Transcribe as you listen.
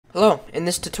Hello, in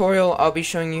this tutorial I'll be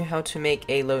showing you how to make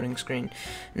a loading screen.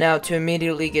 Now to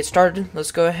immediately get started,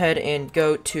 let's go ahead and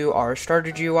go to our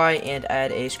starter GUI and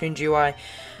add a screen GUI.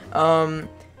 And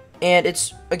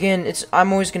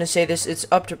I'm always going to say this, it's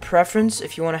up to preference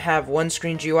if you want to have one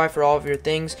screen GUI for all of your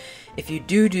things. If you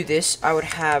do this, I would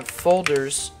have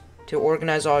folders to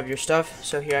organize all of your stuff.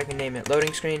 So here I can name it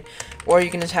loading screen, or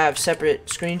you can just have separate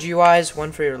screen GUIs,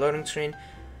 one for your loading screen.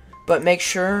 But make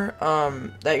sure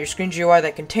that your screen GUI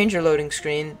that contains your loading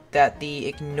screen, that the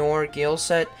ignore GIL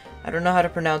set, I don't know how to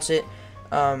pronounce it,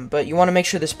 but you want to make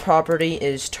sure this property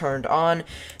is turned on.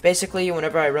 Basically,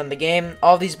 whenever I run the game,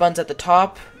 all these buttons at the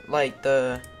top, like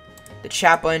the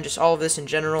chat button, just all of this in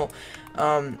general,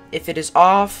 if it is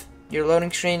off, your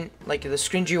loading screen, like the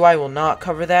screen GUI will not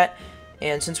cover that.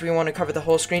 And since we want to cover the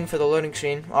whole screen for the loading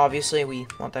screen, obviously we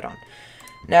want that on.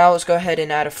 Now let's go ahead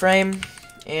and add a frame.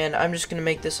 And I'm just gonna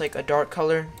make this like a dark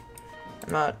color.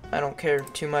 I don't care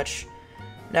too much.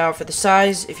 Now for the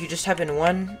size, if you just type in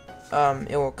 1,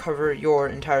 it will cover your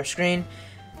entire screen.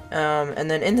 And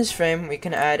then in this frame, we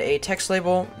can add a text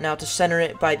label. Now to center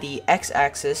it by the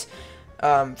x-axis,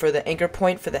 for the anchor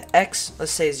point for the x,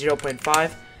 let's say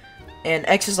 0.5. And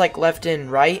x is like left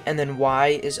and right, and then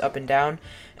y is up and down.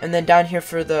 And then down here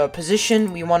for the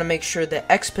position, we want to make sure the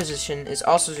x position is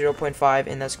also 0.5,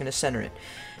 and that's going to center it.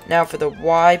 Now for the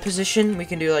Y position, we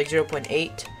can do like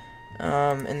 0.8,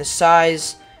 and the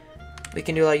size, we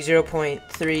can do like 0.3,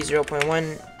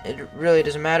 0.1, it really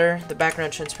doesn't matter. The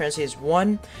background transparency is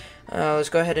 1. Let's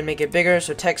go ahead and make it bigger,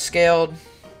 so text scaled,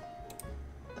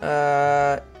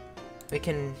 we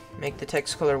can make the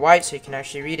text color white so you can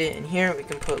actually read it, and here we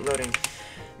can put loading.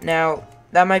 Now,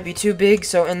 that might be too big,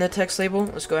 so in the text label,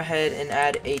 let's go ahead and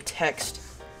add a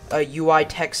UI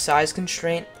text size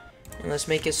constraint. And let's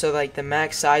make it so like the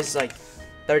max size is like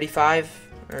 35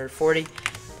 or 40.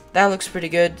 That looks pretty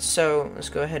good, so let's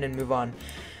go ahead and move on.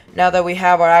 Now that we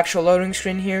have our actual loading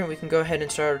screen here, we can go ahead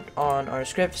and start on our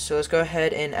script. So let's go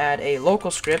ahead and add a local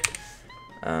script.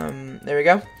 There we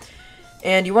go.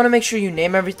 And you want to make sure you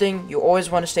name everything. You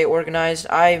always want to stay organized.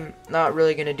 I'm not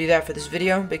really going to do that for this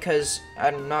video because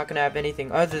I'm not going to have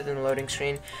anything other than the loading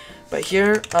screen. But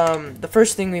here, the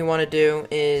first thing we want to do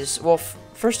is, well,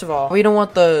 first of all, we don't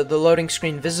want the loading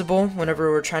screen visible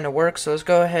whenever we're trying to work, so let's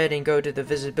go ahead and go to the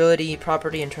visibility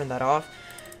property and turn that off.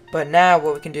 But now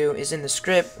what we can do is in the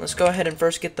script, let's go ahead and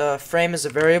first get the frame as a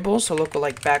variable, so local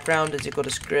like background is equal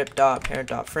to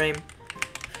script.parent.frame.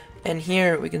 And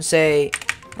here we can say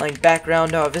like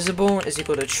background.visible is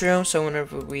equal to true, so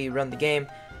whenever we run the game,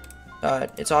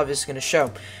 it's obviously going to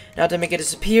show. Now to make it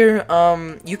disappear,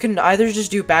 you can either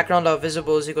just do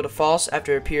background.visible is equal to false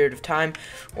after a period of time,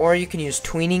 or you can use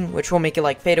tweening, which will make it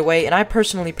like fade away, and I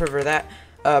personally prefer that.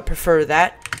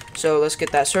 So let's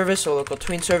get that service. So local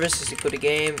tween service is equal to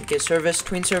game get service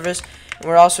tween service, and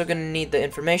we're also going to need the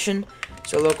information.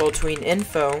 So local tween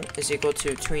info is equal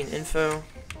to tween info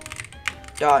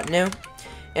dot new,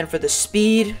 and for the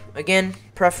speed, again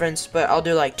preference, but I'll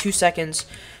do like 2 seconds.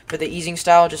 For the easing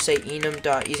style, just say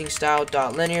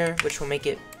enum.easingstyle.linear, which will make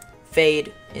it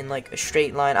fade in like a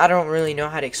straight line. I don't really know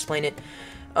how to explain it.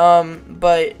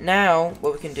 But now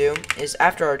what we can do is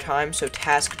after our time, so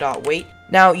task.wait.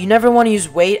 Now you never want to use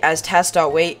wait, as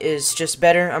task.wait is just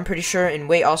better, I'm pretty sure, and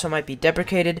wait also might be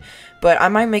deprecated. But I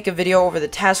might make a video over the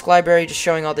task library just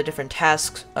showing all the different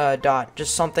tasks,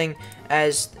 just something,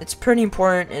 as it's pretty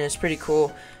important and it's pretty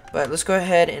cool. But let's go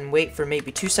ahead and wait for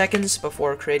maybe 2 seconds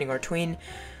before creating our tween.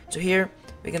 So here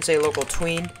we can say local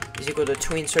tween is equal to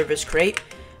tween service create.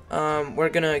 We're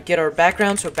gonna get our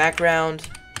background, so background,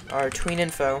 our tween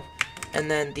info, and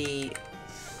then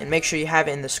and make sure you have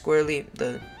it in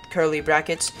the curly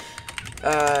brackets.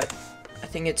 I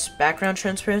think it's background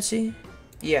transparency.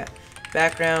 Yeah,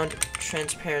 background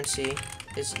transparency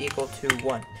is equal to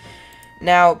 1.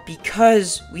 Now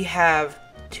because we have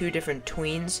 2 different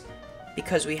tweens,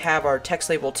 because we have our text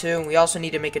label too, we also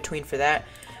need to make a tween for that.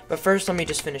 But first, let me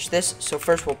just finish this. So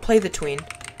first, we'll play the tween.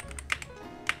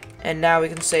 And now we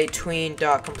can say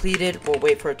tween.completed. We'll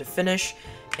wait for it to finish.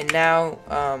 And now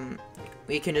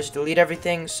we can just delete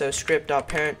everything. So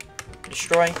script.parent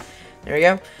destroy. There we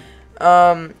go.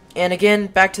 And again,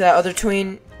 back to that other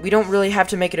tween. We don't really have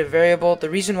to make it a variable. The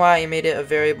reason why I made it a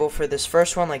variable for this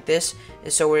first one like this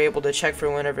is so we're able to check for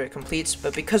whenever it completes.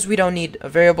 But because we don't need a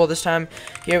variable this time,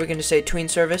 here we can just say tween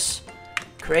service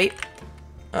create.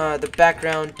 The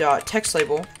background dot text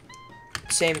label,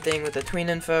 same thing with the tween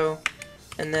info,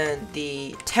 and then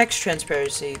the text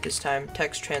transparency this time,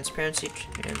 text transparency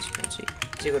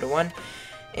is equal to 1.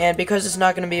 And because it's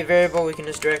not going to be a variable, we can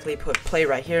just directly put play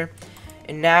right here.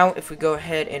 And now if we go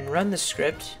ahead and run the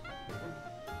script,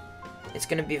 it's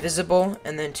going to be visible,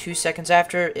 and then 2 seconds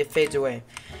after, it fades away.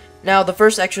 Now, the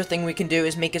first extra thing we can do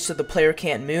is make it so the player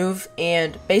can't move,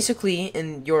 and basically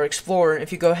in your Explorer,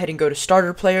 if you go ahead and go to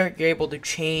Starter Player, you're able to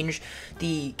change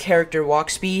the character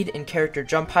walk speed and character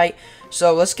jump height.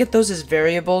 So let's get those as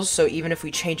variables, so even if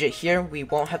we change it here, we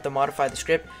won't have to modify the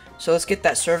script. So let's get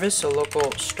that service, so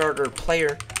local starter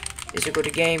player is equal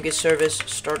to game, get service,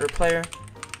 starter player.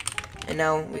 And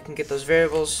now we can get those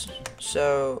variables,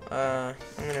 so I'm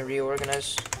going to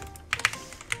reorganize.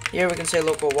 Here we can say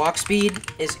local walk speed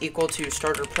is equal to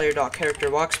starter player dot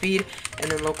character walk speed, and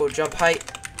then local jump height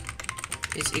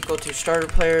is equal to starter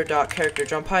player dot character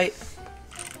jump height.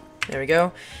 There we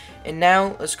go. And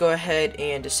now let's go ahead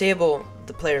and disable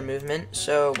the player movement.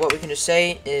 So what we can just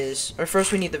say is, or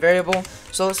first we need the variable.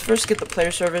 So let's first get the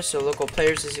player service. So local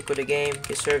players is equal to game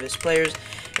get service players.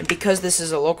 And because this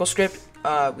is a local script,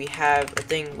 we have a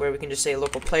thing where we can just say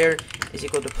local player is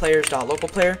equal to players dot local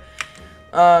player.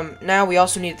 Now we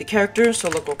also need the character, so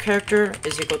local character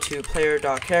is equal to player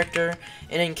dot character,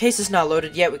 and in case it's not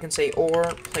loaded yet, we can say or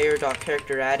player dot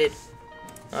character added,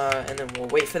 and then we'll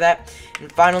wait for that. And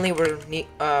finally, we're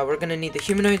gonna need the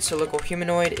humanoid, so local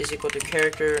humanoid is equal to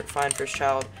character find first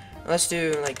child. Let's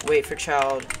do like wait for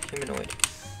child humanoid.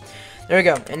 There we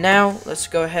go. And now let's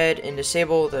go ahead and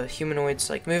disable the humanoid's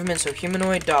like movement. So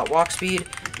humanoid dot walk speed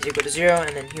is equal to 0,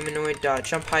 and then humanoid dot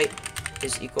jump height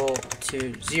is equal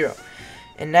to 0.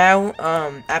 And now,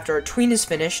 after our tween is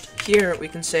finished, here we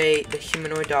can say the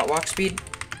humanoid dot walk speed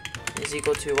is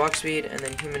equal to walk speed, and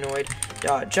then humanoid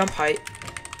dot jump height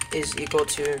is equal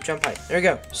to jump height. There we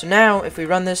go. So now, if we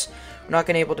run this, we're not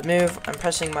going to be able to move. I'm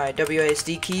pressing my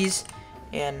WASD keys,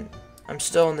 and I'm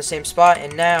still in the same spot.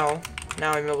 And now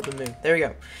I'm able to move. There we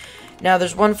go. Now,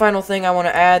 there's one final thing I want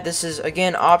to add. This is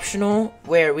again optional,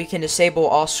 where we can disable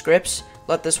all scripts.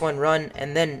 Let this one run,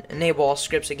 and then enable all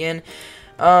scripts again.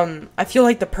 I feel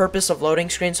like the purpose of loading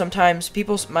screen sometimes,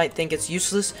 people might think it's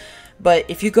useless, but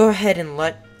if you go ahead and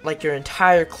let like your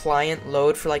entire client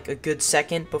load for like a good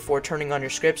second before turning on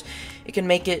your scripts, it can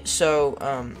make it so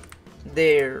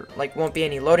there like won't be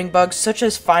any loading bugs, such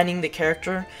as finding the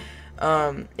character.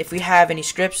 If we have any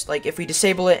scripts, like if we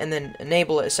disable it and then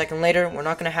enable it a second later, we're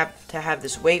not going to have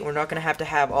this wait, we're not going to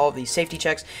have all of these safety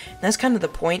checks, and that's kind of the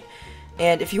point.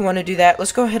 And if you want to do that,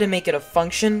 let's go ahead and make it a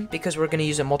function, because we're going to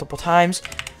use it multiple times.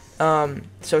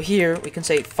 So here we can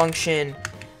say function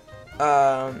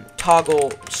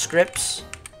toggle scripts,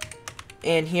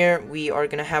 and here we are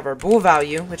going to have our bool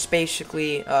value, which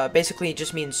basically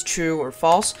just means true or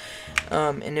false.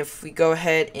 And if we go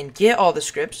ahead and get all the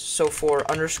scripts, so for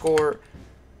underscore,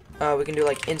 we can do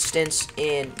like instance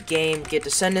in game get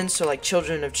descendants, so like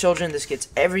children of children, this gets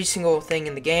every single thing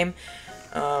in the game.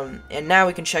 And now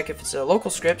we can check if it's a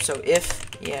local script. So if,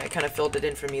 yeah, it kind of filled it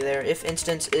in for me there. If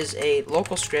instance is a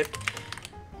local script,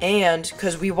 and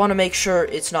because we want to make sure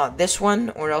it's not this one,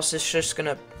 or else it's just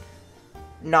gonna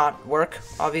not work,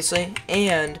 obviously.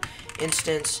 And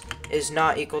instance is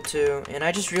not equal to, and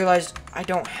I just realized I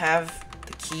don't have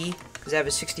the key because I have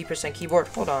a 60% keyboard.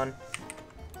 Hold on.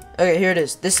 Okay, here it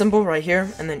is. This symbol right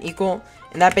here, and then equal,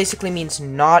 and that basically means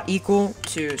not equal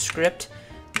to script.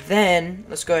 Then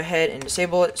let's go ahead and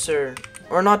disable it,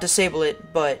 or not disable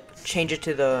it, but change it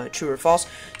to the true or false.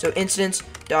 So instance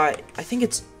dot, I think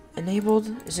it's enabled.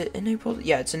 Is it enabled?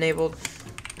 Yeah, it's enabled.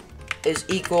 Is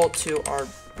equal to our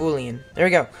boolean. There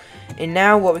we go. And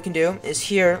now what we can do is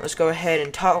here, let's go ahead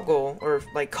and toggle, or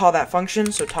like call that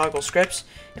function. So toggle scripts,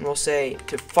 and we'll say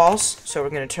to false. So we're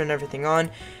going to turn everything on.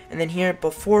 And then here,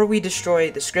 before we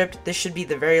destroy the script, this should be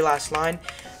the very last line.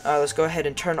 Let's go ahead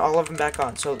and turn all of them back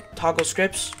on. So toggle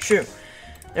scripts, true.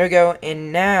 There we go.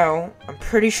 And now I'm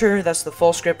pretty sure that's the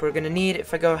full script we're going to need.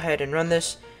 If I go ahead and run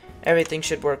this, everything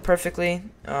should work perfectly.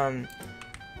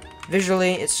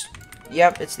 Visually, it's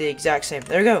the exact same.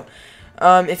 There we go.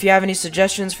 If you have any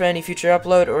suggestions for any future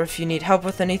upload, or if you need help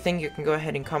with anything, you can go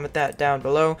ahead and comment that down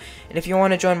below. And if you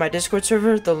want to join my Discord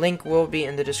server, the link will be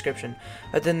in the description.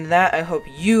 Other than that, I hope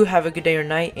you have a good day or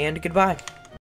night, and goodbye.